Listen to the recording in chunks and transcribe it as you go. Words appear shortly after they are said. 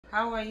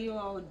How are you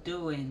all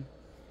doing?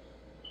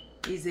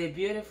 It's a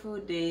beautiful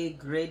day,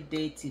 great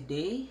day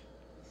today.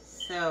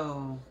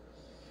 So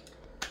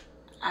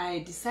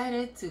I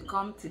decided to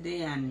come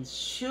today and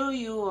show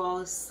you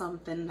all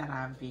something that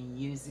I've been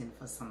using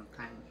for some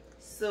time.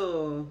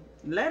 So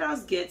let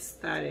us get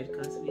started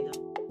because we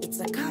don't. It's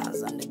a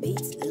cause on the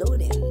beats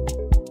loading.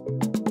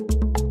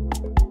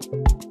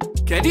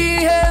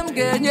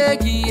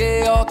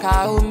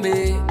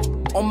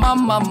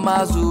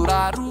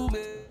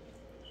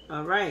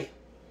 All right,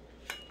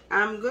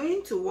 I'm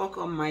going to work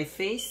on my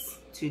face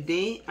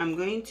today. I'm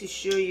going to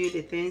show you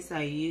the things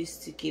I use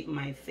to keep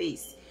my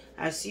face.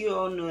 As you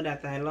all know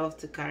that I love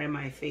to carry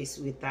my face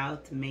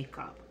without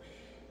makeup.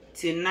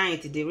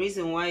 Tonight, the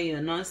reason why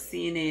you're not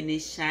seeing any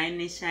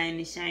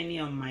shiny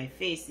on my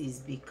face is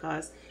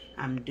because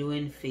I'm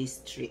doing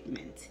face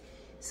treatment.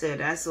 So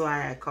that's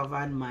why I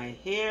covered my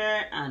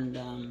hair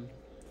and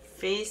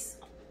face,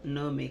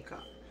 no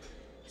makeup.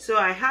 So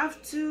I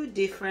have two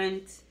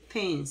different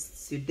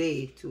things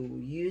today to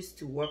use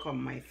to work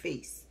on my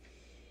face.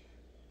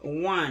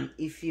 One,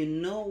 if you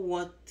know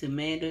what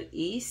tomato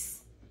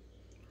is,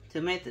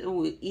 tomato,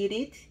 we eat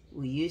it.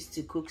 We used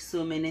to cook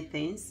so many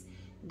things.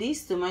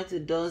 This tomato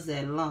does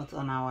a lot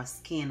on our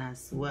skin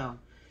as well.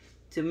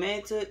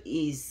 Tomato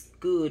is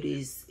good.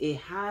 It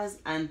has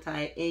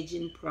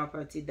anti-aging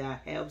property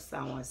that helps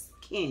our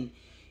skin.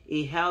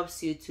 It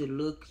helps you to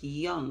look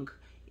young.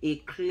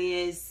 It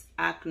clears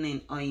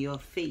acne on your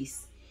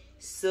face.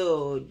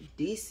 So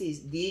this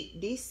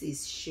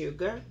is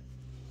sugar.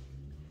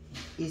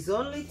 It's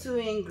only 2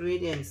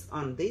 ingredients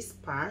on this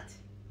part.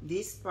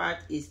 This part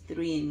is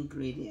 3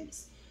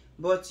 ingredients.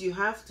 But you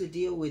have to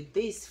deal with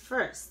this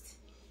first.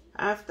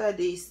 After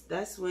this,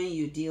 that's when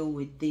you deal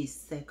with this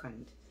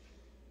second.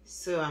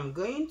 So I'm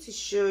going to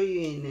show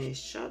you in a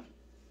short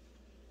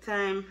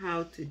time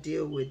how to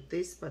deal with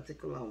this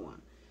particular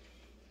one.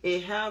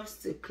 It helps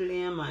to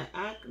clear my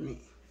acne.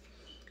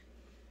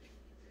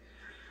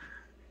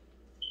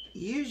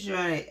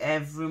 Usually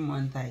every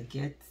month I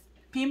get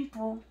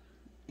pimple.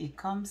 It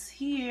comes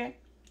here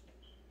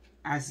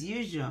as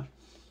usual.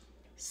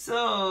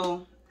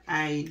 So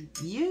I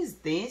use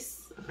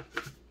this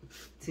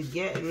to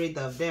get rid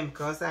of them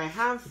because I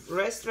have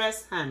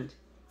restless hand,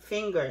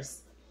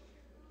 fingers.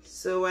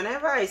 So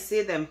whenever I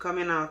see them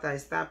coming out, I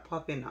start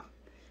popping up.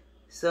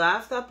 So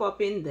after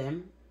popping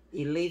them,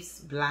 it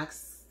leaves black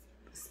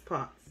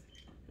spots.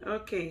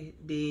 Okay,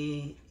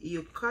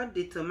 you cut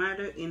the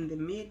tomato in the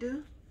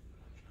middle.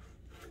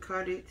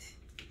 Cut it.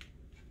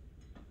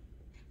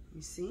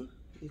 You see?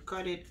 You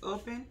cut it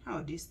open.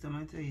 Oh, this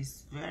tomato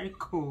is very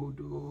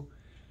cold. Oh.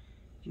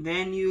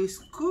 Then you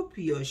scoop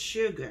your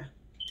sugar.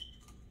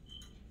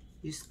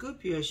 You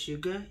scoop your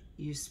sugar.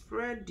 You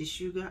spread the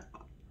sugar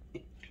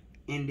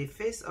in the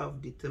face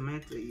of the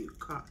tomato you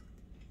cut.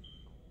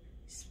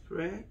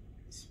 Spread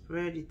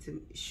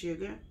the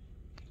sugar.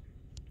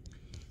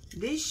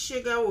 This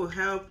sugar will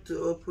help to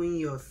open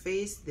your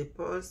face, the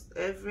pores,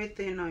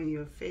 everything on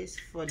your face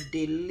for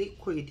the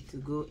liquid to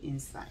go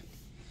inside.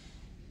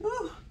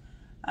 Ooh.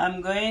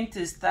 I'm going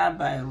to start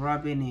by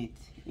rubbing it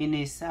in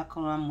a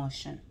circular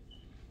motion.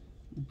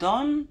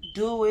 Don't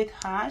do it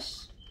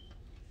harsh.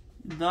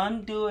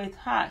 Don't do it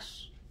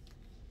harsh.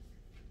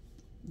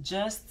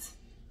 Just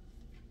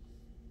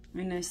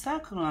in a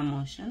circular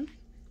motion.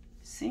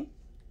 See?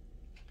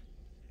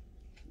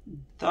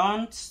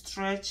 Don't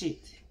stretch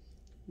it,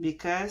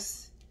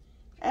 because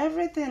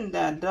everything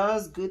that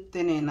does good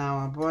thing in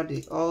our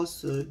body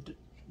also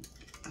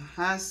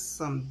has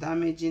some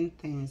damaging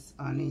things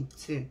on it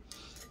too.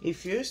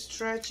 If you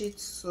stretch it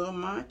so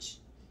much,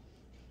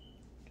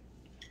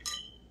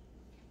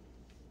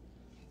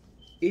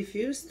 if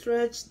you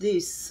stretch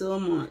this so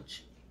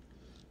much,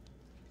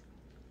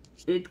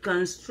 it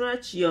can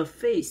stretch your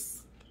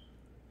face.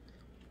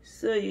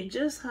 So you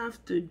just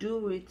have to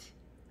do it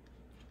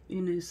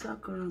in a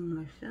circular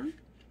motion.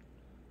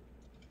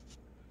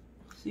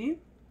 See?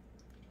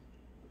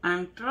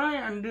 And try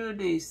and do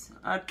this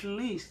at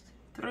least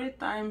 3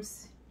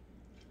 times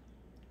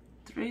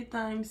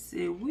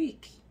a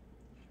week.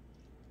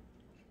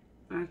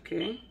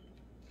 Okay,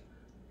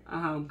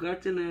 I have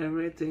gotten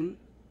everything.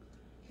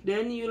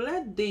 Then you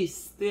let this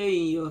stay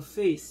in your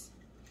face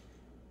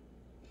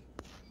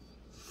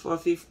for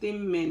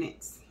 15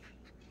 minutes.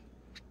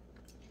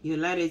 You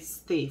let it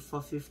stay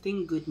for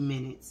 15 good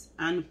minutes.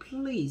 And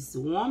please,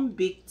 one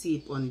big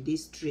tip on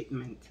this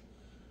treatment: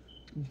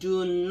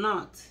 do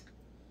not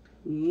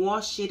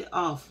wash it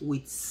off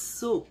with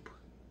soap.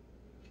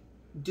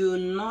 Do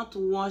not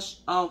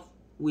wash off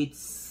with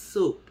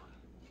soap.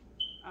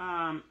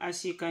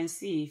 As you can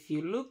see, if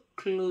you look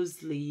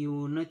closely, you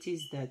will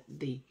notice that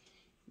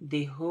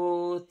the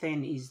whole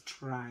thing is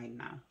dry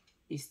now.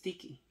 It's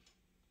sticky.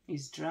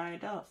 It's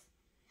dried off.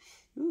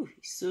 Ooh,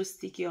 it's so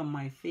sticky on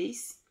my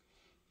face.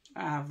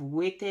 I have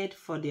waited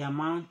for the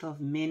amount of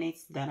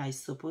minutes that I'm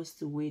supposed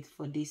to wait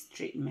for this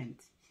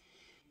treatment.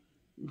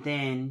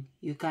 Then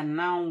you can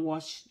now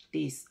wash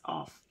this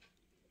off.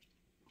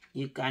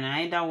 You can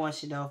either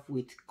wash it off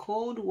with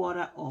cold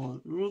water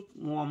or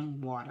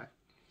lukewarm water.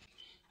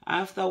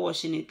 After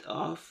washing it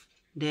off,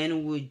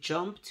 then we'll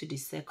jump to the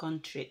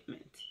second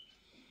treatment.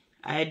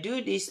 I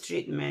do this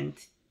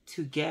treatment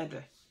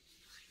together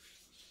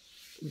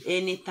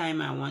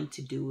anytime I want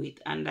to do it,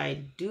 and I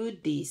do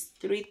this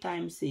 3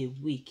 times a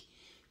week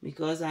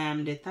because I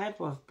am the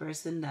type of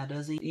person that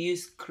doesn't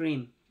use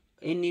cream,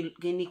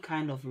 any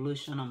kind of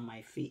lotion on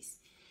my face.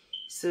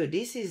 So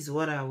this is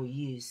what I will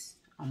use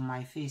on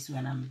my face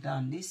when I'm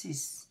done. This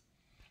is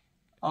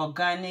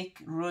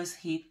organic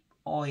rosehip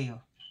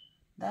oil.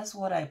 That's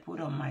what I put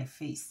on my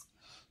face.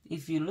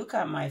 If you look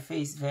at my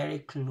face very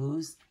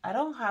close, I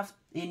don't have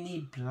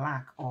any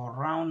black or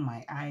around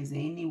my eyes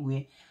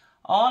anywhere.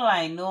 All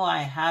I know I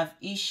have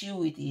issue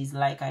with is,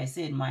 like I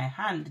said, my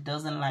hand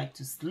doesn't like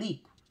to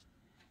sleep.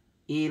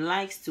 It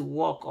likes to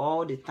walk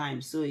all the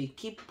time, so it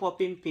keep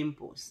popping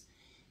pimples.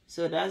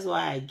 So that's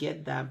why I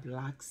get that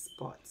black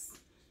spots.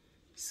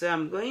 So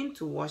I'm going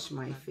to wash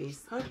my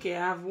face. Okay,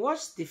 I've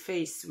washed the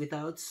face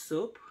without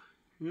soap.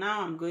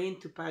 Now I'm going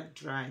to pat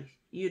dry.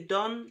 You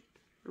don't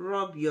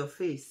rub your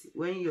face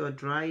when you're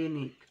drying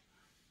it.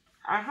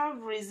 I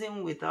have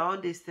reason with all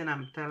this thing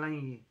I'm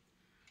telling you.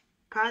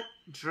 Pat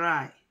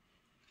dry.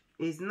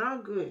 It's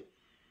not good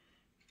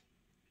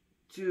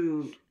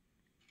to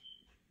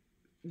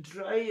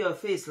dry your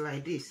face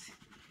like this.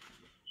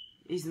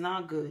 It's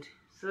not good.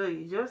 So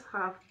you just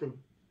have to,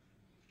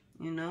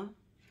 you know.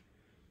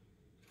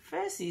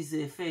 Face is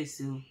a face.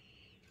 So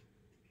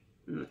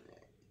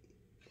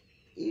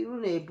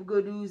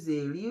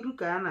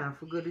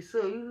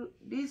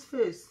this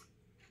face,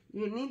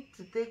 you need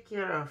to take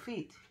care of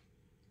it.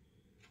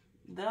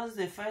 That's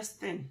the first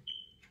thing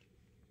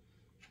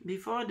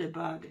before the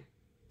body.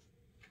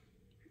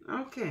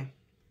 Okay,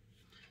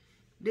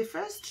 the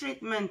first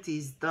treatment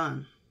is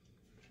done.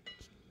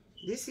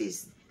 This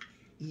is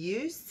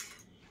used.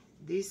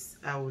 This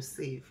I will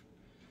save.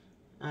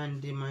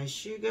 And my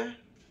sugar,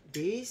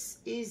 this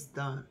is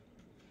done.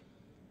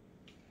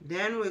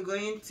 Then we're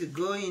going to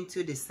go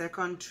into the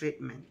second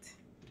treatment.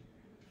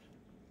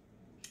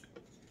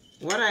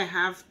 What I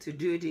have to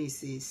do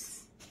this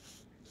is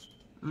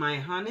my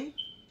honey,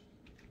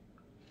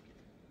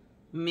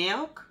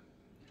 milk,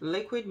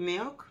 liquid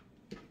milk,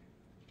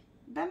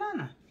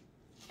 banana.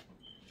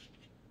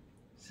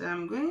 So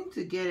I'm going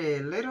to get a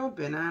little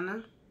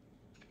banana.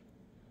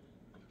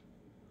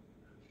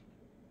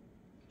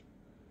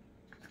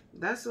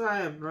 That's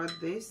why I brought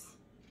this.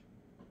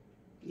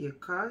 You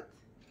cut.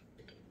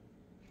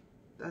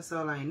 That's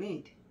all I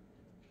need.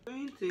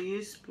 I'm going to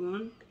use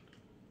spoon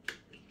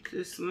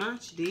to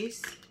smash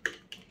this.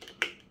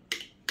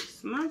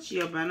 Smash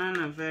your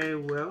banana very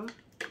well.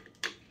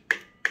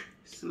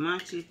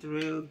 Smash it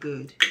real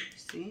good.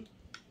 See?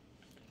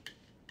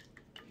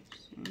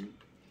 See?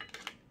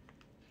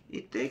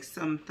 It takes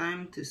some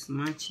time to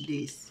smash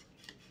this.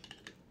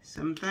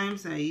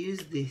 Sometimes I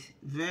use the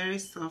very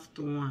soft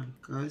one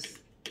because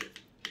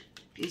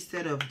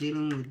instead of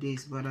dealing with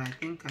this, but I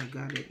think I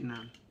got it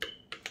now.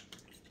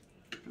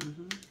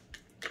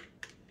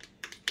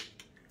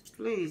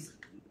 Please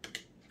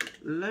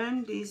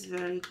learn this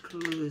very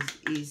close.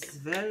 It's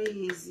very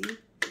easy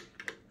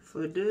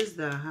for those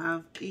that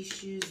have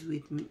issues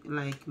with me,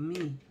 like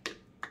me,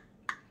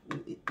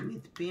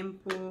 with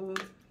pimple,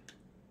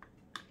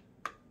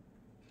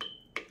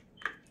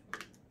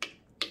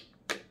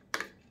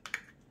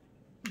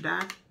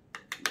 dark,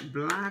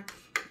 black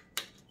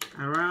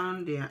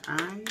around their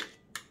eye.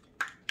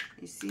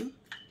 You see?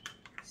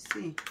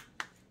 See?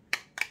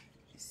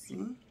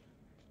 See?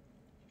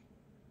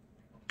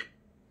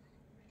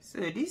 So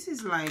this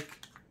is like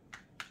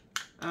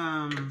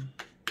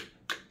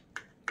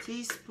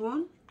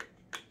teaspoon,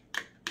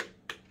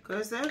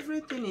 because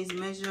everything is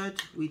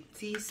measured with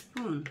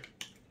teaspoon.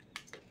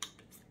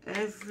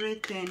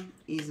 Everything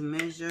is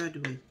measured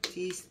with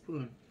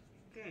teaspoon.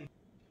 Okay.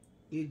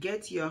 You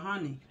get your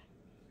honey.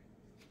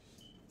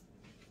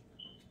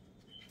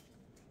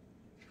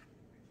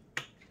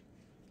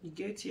 You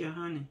get your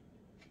honey.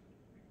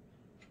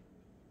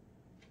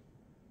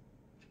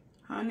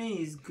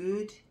 Honey is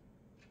good,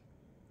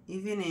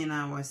 even in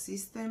our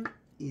system,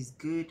 is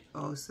good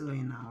also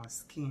in our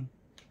skin.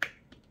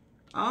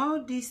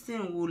 All these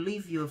things will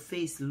leave your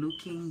face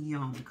looking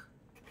young,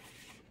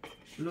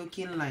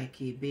 looking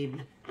like a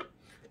baby.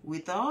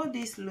 With all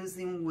this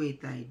losing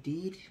weight I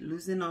did,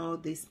 losing all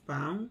this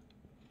pound,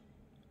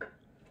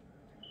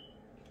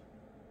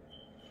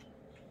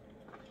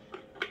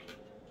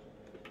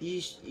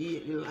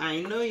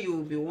 I know you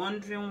will be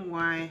wondering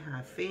why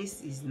her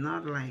face is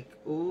not like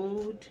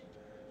old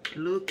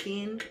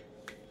looking.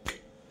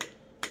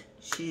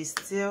 She's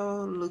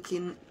still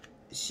looking,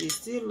 she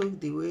still look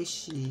the way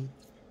she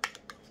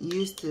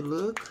used to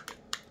look.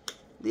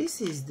 This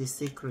is the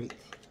secret.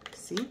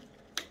 See?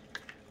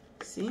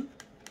 See?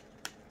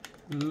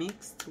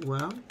 Mixed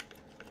well.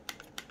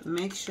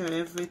 Make sure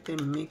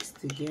everything mixed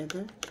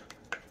together.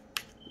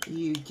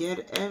 You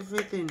get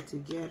everything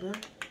together.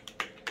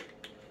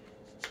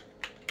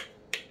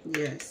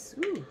 Yes.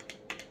 Ooh.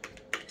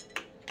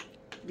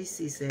 This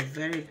is a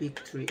very big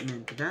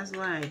treatment. That's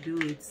why I do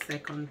it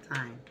second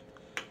time.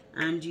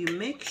 and you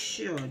make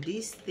sure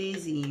this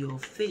stays in your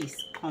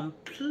face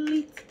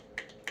complete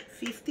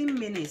 15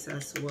 minutes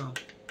as well.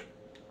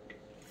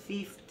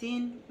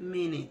 15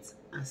 minutes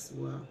as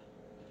well.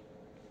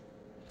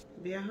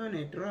 Be a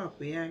honey drop,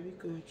 yeah, we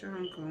go try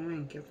and come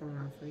and get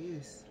for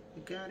yes. I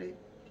got it.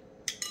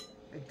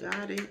 I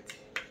got it.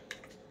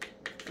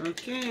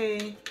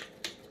 Okay.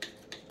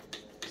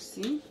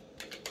 See?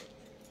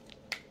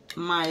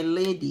 My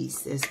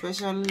ladies,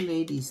 especially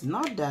ladies,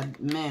 not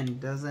that men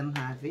doesn't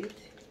have it.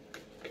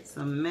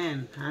 Some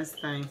men has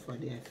time for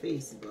their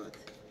face, but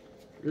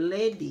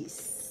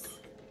ladies,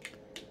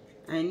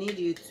 I need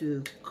you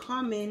to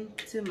come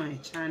into my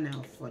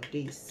channel for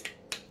this.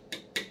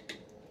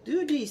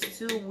 Do this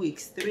 2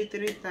 weeks, three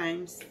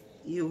times.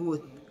 You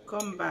would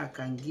come back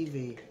and give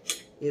a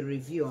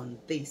review on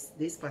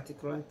this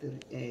particular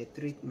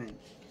treatment.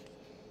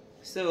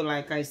 So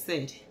like I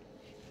said,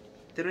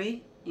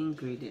 3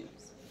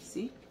 ingredients.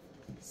 See?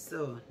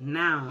 So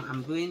now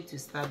I'm going to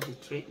start the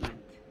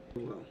treatment.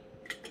 Well,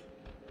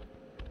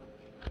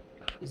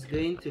 it's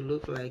going to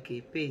look like a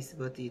paste,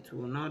 but it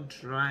will not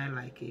dry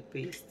like a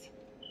paste.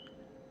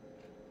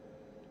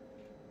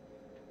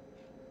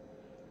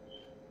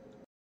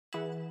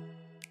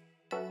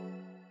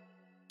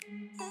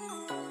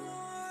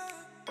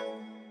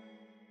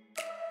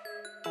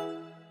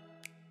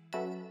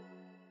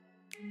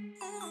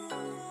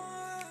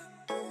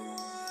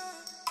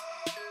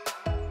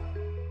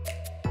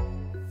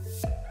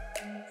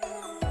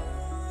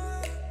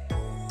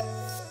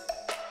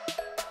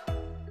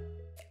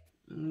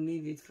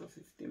 Leave it for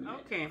 15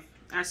 minutes. Okay,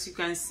 as you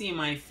can see,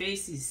 my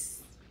face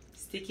is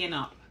sticking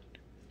up.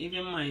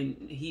 Even my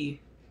here,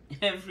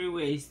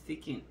 everywhere is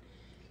sticking.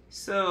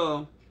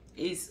 So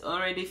it's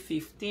already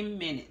 15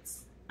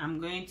 minutes. I'm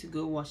going to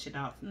go wash it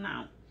off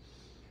now.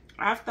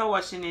 After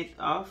washing it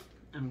off,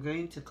 I'm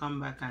going to come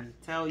back and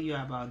tell you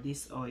about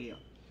this oil.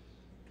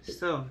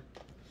 So,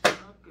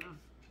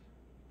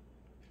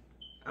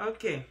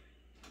 okay.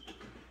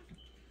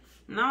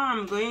 Now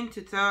I'm going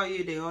to tell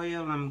you the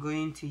oil I'm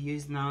going to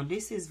use now.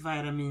 This is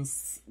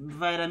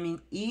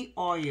vitamin E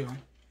oil.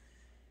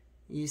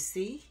 You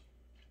see?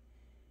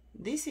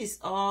 This is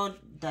all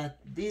that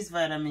this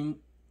vitamin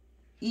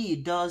E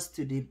does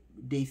to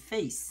the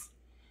face.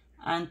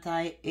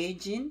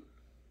 Anti-aging,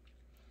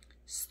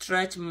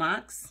 stretch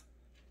marks,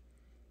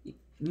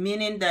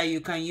 meaning that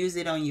you can use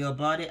it on your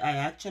body. I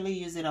actually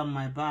use it on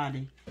my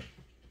body.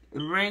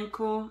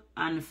 Wrinkle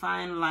and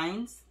fine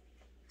lines,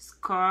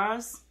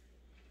 scars.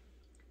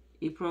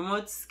 It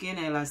promotes skin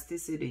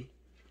elasticity,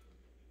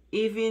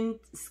 even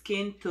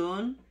skin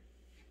tone,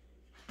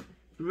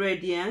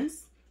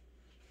 radiance,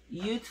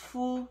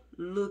 youthful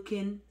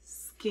looking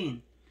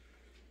skin.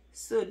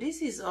 So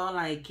this is all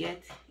I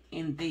get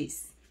in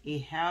this.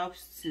 It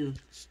helps to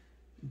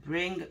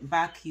bring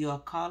back your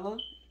color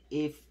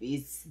if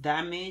it's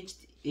damaged.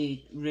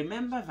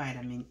 Remember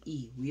vitamin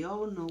E, we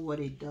all know what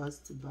it does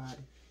to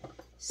body.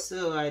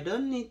 So I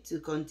don't need to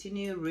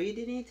continue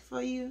reading it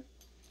for you.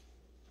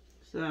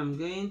 So I'm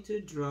going to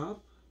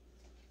drop,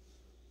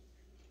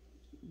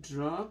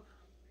 drop,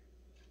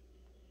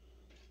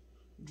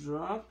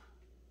 drop,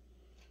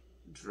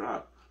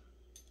 drop.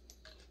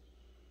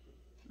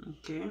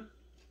 Okay.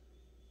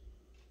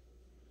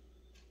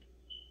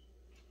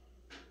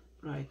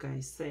 Like I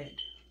said,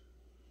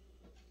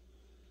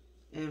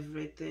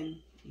 everything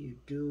you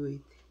do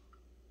it.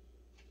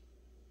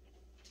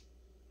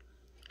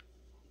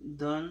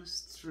 Don't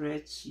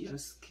stretch your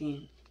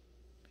skin.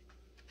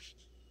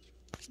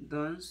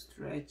 Don't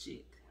stretch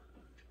it.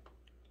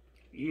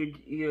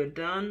 You're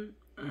done,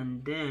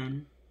 and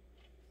then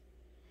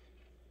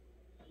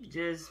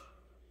just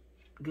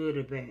go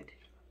to bed.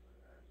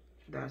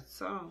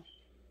 That's all.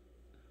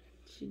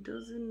 She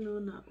doesn't know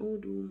an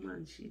old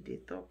woman they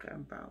talk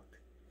about.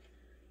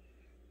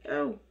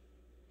 Oh,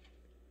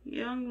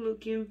 young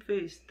looking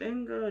face.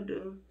 Thank God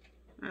though,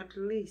 at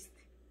least.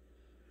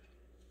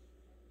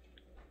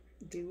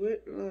 The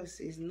weight loss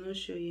is not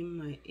showing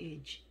my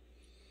age.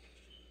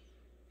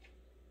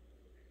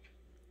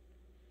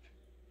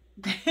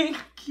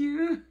 Thank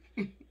you.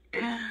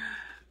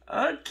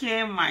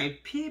 Okay, my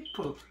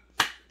people.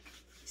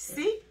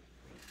 See,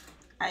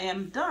 I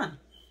am done.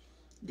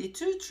 The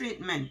 2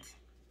 treatment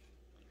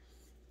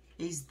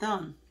is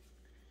done.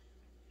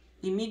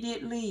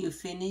 Immediately you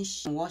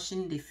finish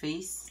washing the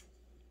face,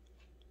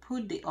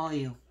 put the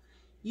oil.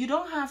 You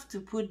don't have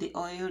to put the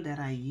oil that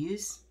I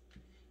use.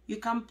 You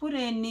can put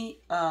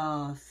any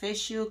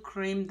facial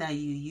cream that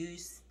you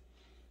use.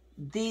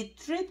 The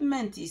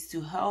treatment is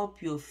to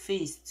help your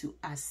face to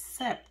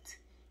accept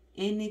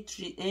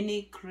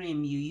any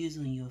cream you use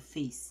on your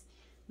face.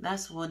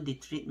 That's what the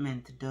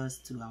treatment does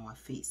to our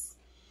face.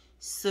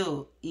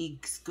 So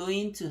it's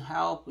going to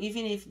help,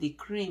 even if the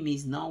cream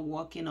is not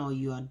working or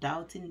you are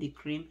doubting the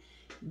cream,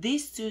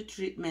 these 2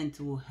 treatments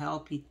will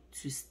help it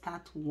to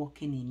start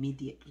working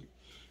immediately.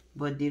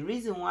 But the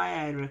reason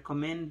why I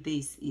recommend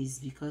this is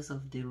because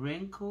of the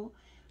wrinkle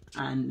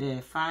and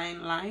the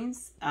fine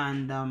lines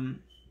and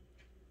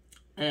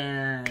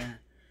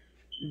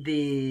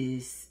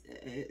the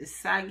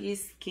saggy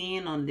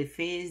skin on the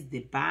face,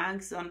 the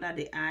bags under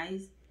the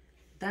eyes.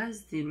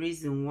 That's the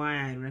reason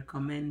why I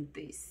recommend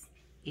this.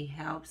 It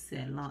helps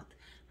a lot,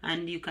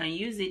 and you can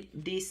use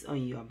this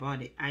on your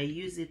body. I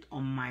use it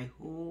on my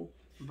whole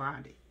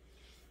body.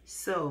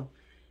 So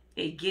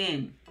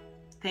again,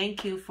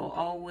 thank you for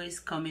always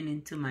coming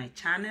into my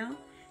channel.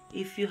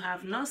 If you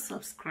have not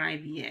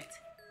subscribed yet,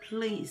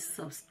 please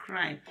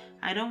subscribe.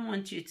 I don't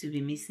want you to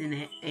be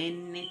missing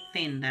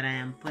anything that I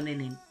am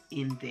putting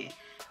in there.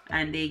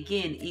 And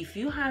again, if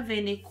you have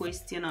any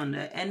question on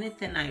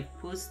anything I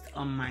post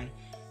on my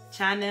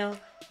channel,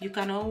 you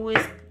can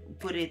always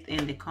put it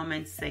in the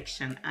comment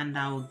section and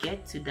I will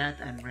get to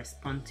that and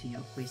respond to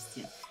your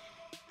question.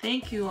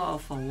 Thank you all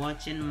for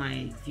watching,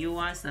 my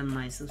viewers and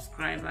my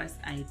subscribers.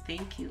 I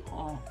thank you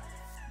all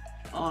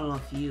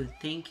of you.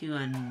 Thank you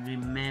and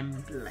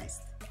remain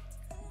blessed.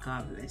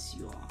 God bless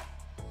you all.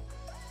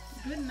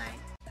 Good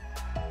night.